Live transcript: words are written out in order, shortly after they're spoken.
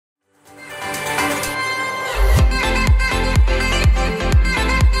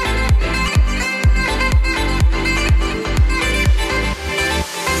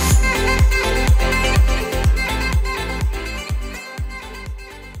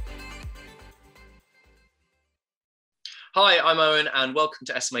Hi, I'm Owen and welcome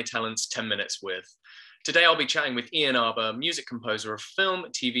to SMA Talent's 10 Minutes With. Today I'll be chatting with Ian Arber, music composer of film,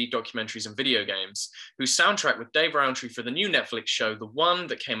 TV, documentaries and video games, whose soundtrack with Dave Rowntree for the new Netflix show, The One,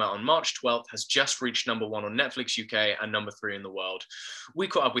 that came out on March 12th, has just reached #1 on Netflix UK and #3 in the world. We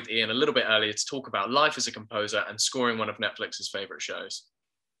caught up with Ian a little bit earlier to talk about life as a composer and scoring one of Netflix's favourite shows.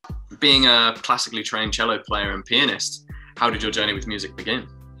 Being a classically trained cello player and pianist, how did your journey with music begin?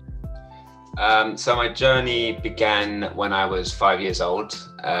 So my journey began when I was 5 years old.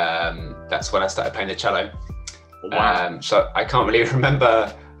 That's when I started playing the cello. Wow. So I can't really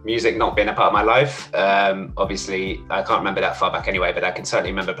remember music not being a part of my life. Obviously, I can't remember that far back anyway, but I can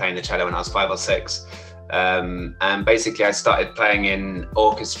certainly remember playing the cello when I was 5 or 6. And basically I started playing in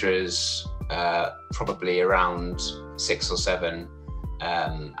orchestras probably around 6 or 7.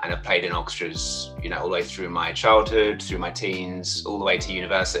 And I played in orchestras, all the way through my childhood, through my teens, all the way to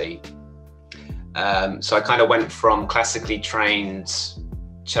university. So I kind of went from classically trained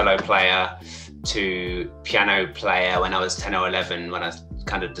cello player to piano player when I was 10 or 11, when I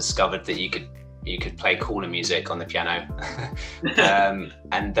kind of discovered that you could play cooler music on the piano.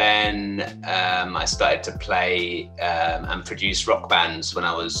 And then I started to play and produce rock bands when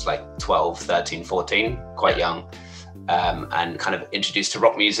I was like 12, 13, 14, quite young, and kind of introduced to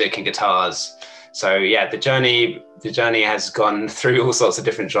rock music and guitars. So yeah, the journey has gone through all sorts of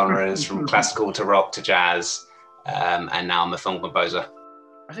different genres, from classical to rock to jazz, and now I'm a film composer.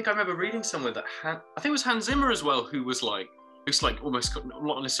 I think I remember reading somewhere that I think it was Hans Zimmer as well, who's almost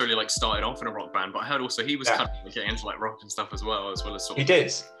not necessarily like started off in a rock band, but I heard also he was kind of getting into like rock and stuff as well as sort of. He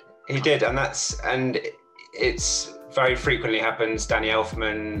did, and it's very frequently happens. Danny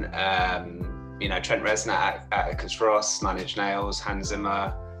Elfman, Trent Reznor, Atticus Ross, Nine Inch Nails, Hans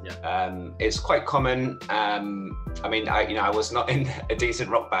Zimmer. Yeah. It's quite common. I was not in a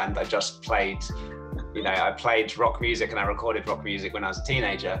decent rock band. I just played, I played rock music and I recorded rock music when I was a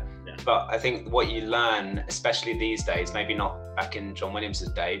teenager. Yeah. But I think what you learn, especially these days, maybe not back in John Williams'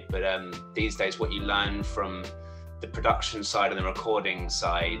 day, but these days what you learn from the production side and the recording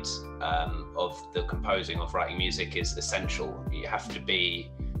side of the composing, of writing music, is essential. You have to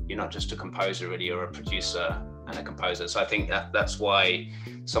be, you're not just a composer really, you're a producer and a composer. So I think that's why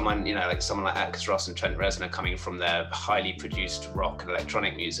someone like Atticus Ross and Trent Reznor, coming from their highly produced rock and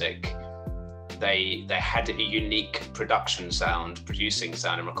electronic music, they had a unique production sound, producing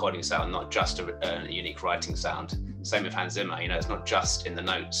sound and recording sound, not just a unique writing sound. Same with Hans Zimmer, it's not just in the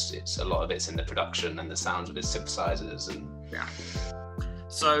notes, it's a lot of it's in the production and the sounds of his synthesizers. And yeah.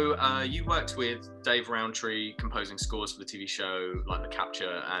 So you worked with Dave Rowntree composing scores for the TV show like The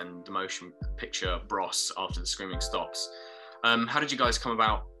Capture and the motion picture Bros After the Screaming Stops. How did you guys come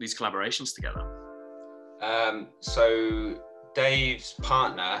about these collaborations together? So Dave's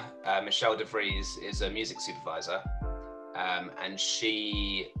partner, Michelle DeVries, is a music supervisor, and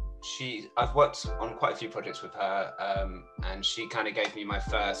I've worked on quite a few projects with her, and she kind of gave me my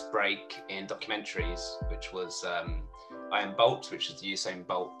first break in documentaries, which was I Am Bolt, which is the Usain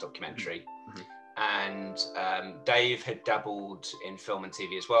Bolt documentary. Mm-hmm. And Dave had dabbled in film and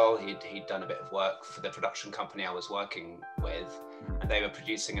TV as well. He'd done a bit of work for the production company I was working with, and they were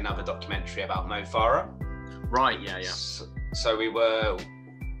producing another documentary about Mo Farah. Right, yeah. So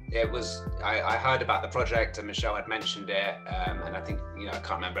I heard about the project and Michelle had mentioned it, and I think, I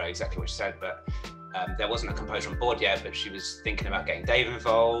can't remember exactly what she said, but there wasn't a composer on board yet, but she was thinking about getting Dave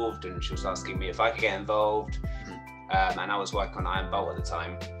involved, and she was asking me if I could get involved. And I was working on I Am Bolt at the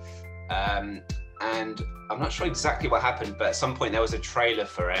time. And I'm not sure exactly what happened, but at some point there was a trailer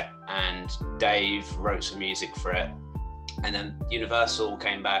for it and Dave wrote some music for it. And then Universal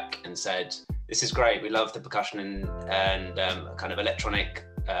came back and said, "This is great, we love the percussion and kind of electronic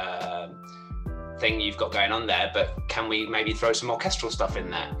thing you've got going on there, but can we maybe throw some orchestral stuff in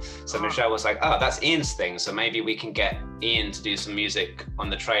there?" So Michelle was like, "Oh, that's Ian's thing, so maybe we can get Ian to do some music on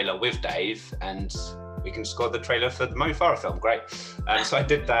the trailer with Dave and we can score the trailer for the Mo Farah film." Great. So I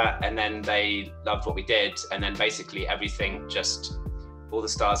did that, and then they loved what we did, and then basically everything, just all the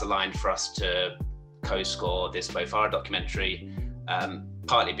stars aligned for us to co-score this Mo Farah documentary,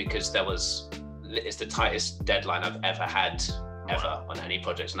 partly because it's the tightest deadline I've ever had on any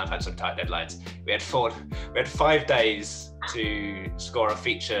project, and I've had some tight deadlines. We had 5 days to score a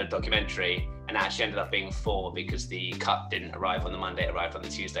feature documentary, and it actually ended up being 4 because the cut didn't arrive on the Monday, it arrived on the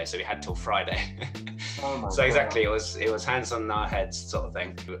Tuesday, so we had till Friday. So exactly, it was hands on our heads sort of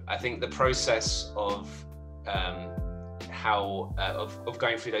thing. I think the process of of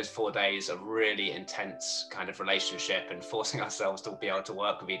going through those 4 days of really intense kind of relationship and forcing ourselves to be able to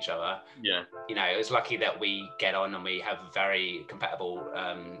work with each other. Yeah. You know, it was lucky that we get on and we have very compatible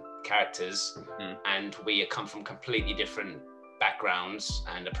characters, and we come from completely different backgrounds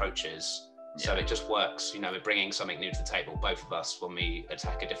and approaches. So it just works. You know, we're bringing something new to the table, both of us, when we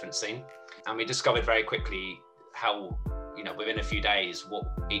attack a different scene. And we discovered very quickly how, you know, within a few days, what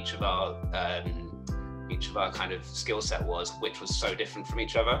each of our kind of skill set was, which was so different from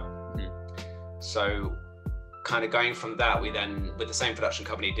each other. So kind of going from that, we then, with the same production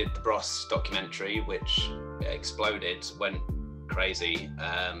company, did the Bros documentary, which exploded, went crazy.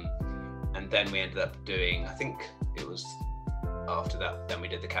 And then we ended up doing, I think it was after that, then we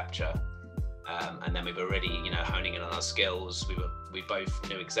did the Capture. And then we were really, you know, honing in on our skills. We both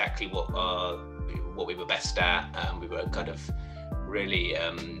knew exactly what we were best at. We were kind of really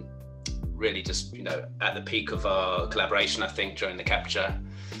just, you know, at the peak of our collaboration, I think, during the Capture.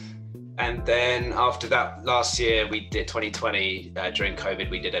 And then after that, last year, we did 2020, during COVID,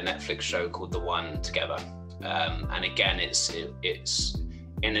 we did a Netflix show called The One together. And again, it's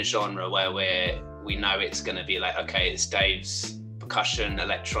in a genre where we know it's going to be like, okay, it's Dave's percussion,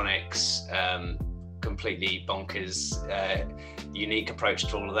 electronics, completely bonkers, unique approach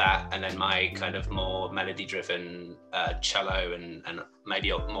to all of that, and then my kind of more melody-driven cello and maybe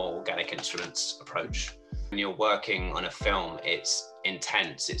a more organic instruments approach. When you're working on a film, it's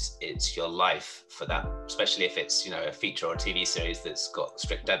intense. It's your life for that, especially if it's, you know, a feature or a TV series that's got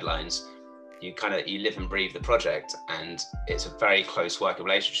strict deadlines. You live and breathe the project, and it's a very close working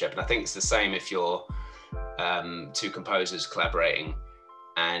relationship. And I think it's the same if you're two composers collaborating,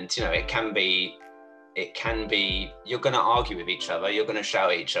 and, you know, it can be you're going to argue with each other, you're going to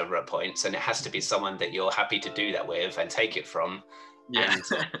shout at each other at points, and it has to be someone that you're happy to do that with and take it from. And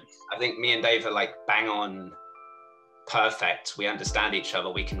I think me and Dave are like bang on perfect. We understand each other.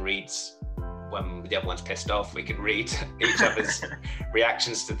 We can read when the other one's pissed off. We can read each other's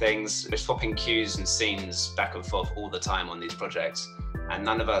reactions to things. We're swapping cues and scenes back and forth all the time on these projects, and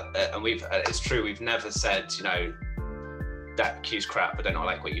none of us and it's true, we've never said, you know, that cue's crap, I don't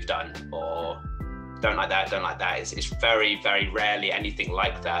like what you've done, or don't like that. It's very, very rarely anything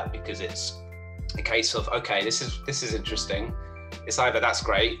like that, because it's a case of, okay, this is interesting. It's either that's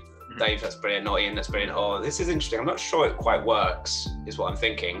great, Dave, that's brilliant, or Ian, that's brilliant, or this is interesting, I'm not sure it quite works, is what I'm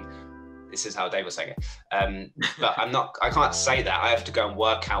thinking. This is how Dave was saying it. But I can't say that. I have to go and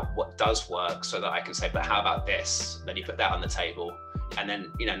work out what does work, so that I can say, but how about this? Then you put that on the table. And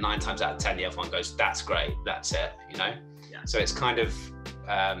then, you know, 9 times out of 10, the other one goes, that's great, that's it, you know? Yeah. So it's kind of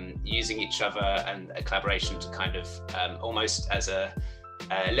using each other and a collaboration to kind of almost as a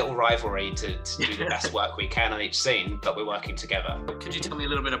little rivalry to do the best work we can on each scene, but we're working together. Could you tell me a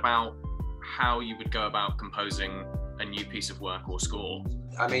little bit about how you would go about composing a new piece of work or score?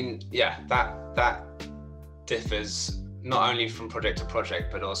 I mean, yeah, that differs not only from project to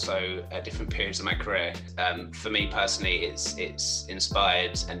project, but also at different periods of my career. For me personally, it's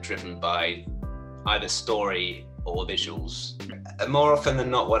inspired and driven by either story or visuals. More often than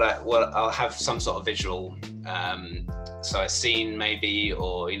not, I'll have some sort of visual, so a scene maybe,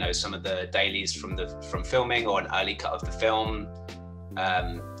 or, you know, some of the dailies from filming, or an early cut of the film.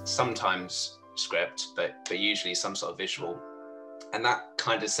 Sometimes script, but usually some sort of visual, and that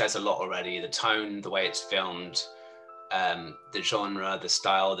kind of says a lot already. The tone, the way it's filmed, the genre, the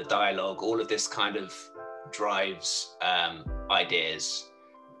style, the dialogue, all of this kind of drives ideas.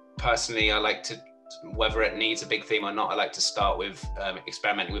 Personally, I like to, whether it needs a big theme or not, I like to start with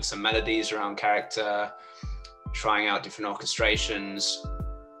experimenting with some melodies around character, trying out different orchestrations.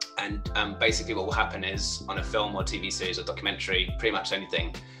 And basically what will happen is, on a film or TV series or documentary, pretty much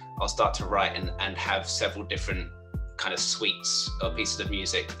anything, I'll start to write and have several different kind of suites or pieces of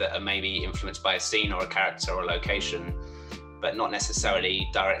music that are maybe influenced by a scene or a character or a location, but not necessarily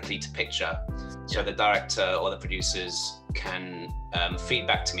directly to picture. So the director or the producers can feed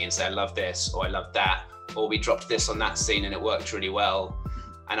back to me and say, I love this, or I love that, or we dropped this on that scene and it worked really well.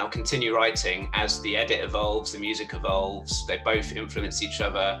 And I'll continue writing as the edit evolves, the music evolves, they both influence each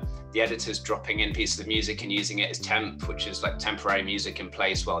other. The editor's dropping in pieces of music and using it as temp, which is like temporary music in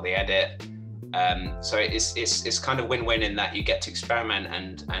place while they edit. So it's kind of win-win in that you get to experiment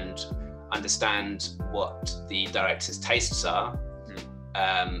and understand what the director's tastes are,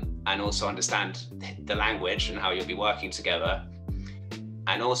 and also understand the language and how you'll be working together.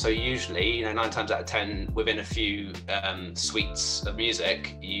 And also, usually, you know, 9 times out of 10, within a few suites of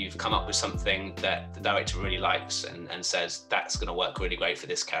music, you've come up with something that the director really likes and says, that's going to work really great for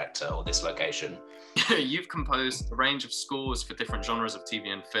this character or this location. You've composed a range of scores for different genres of TV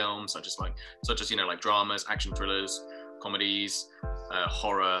and film, such as you know, like dramas, action thrillers. comedies,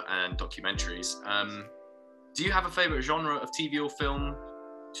 horror, and documentaries. Do you have a favorite genre of TV or film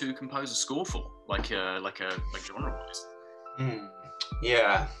to compose a score for, like genre-wise?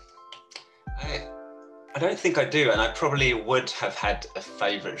 Yeah, I don't think I do, and I probably would have had a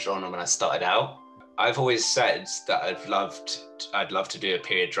favorite genre when I started out. I've always said that I'd love to do a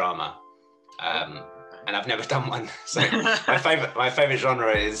period drama, and I've never done one. So my favorite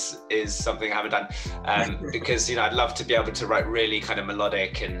genre is something I haven't done, because I'd love to be able to write really kind of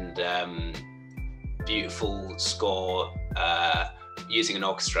melodic and beautiful score using an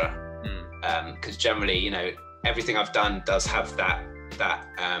orchestra, because generally everything I've done does have that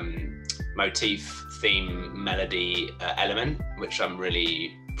motif, theme, melody element, which I'm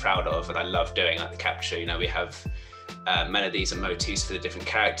really proud of and I love doing, like the capture. We have melodies and motifs for the different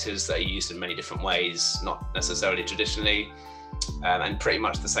characters that are used in many different ways, not necessarily traditionally, and pretty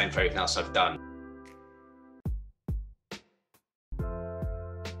much the same for everything else I've done.